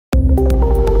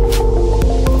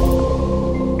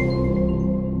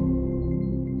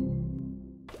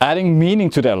adding meaning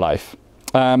to their life.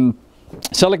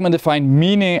 Seligman defined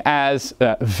meaning as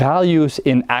values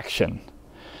in action.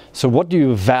 So what do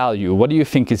you value? What do you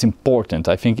think is important?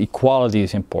 I think equality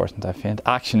is important. I think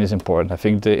action is important. I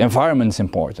think the environment is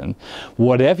important.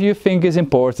 Whatever you think is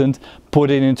important,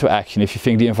 put it into action. If you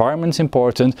think the environment is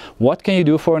important, what can you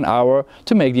do for an hour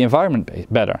to make the environment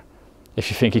better?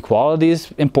 If you think equality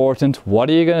is important, what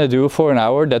are you going to do for an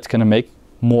hour that's going to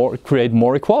create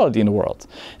more equality in the world?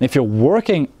 And if you're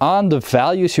working on the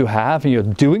values you have and you're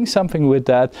doing something with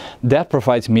that, that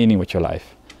provides meaning with your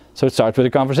life. So it starts with a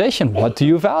conversation. What do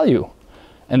you value?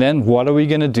 And then what are we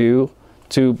going to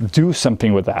do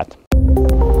something with that?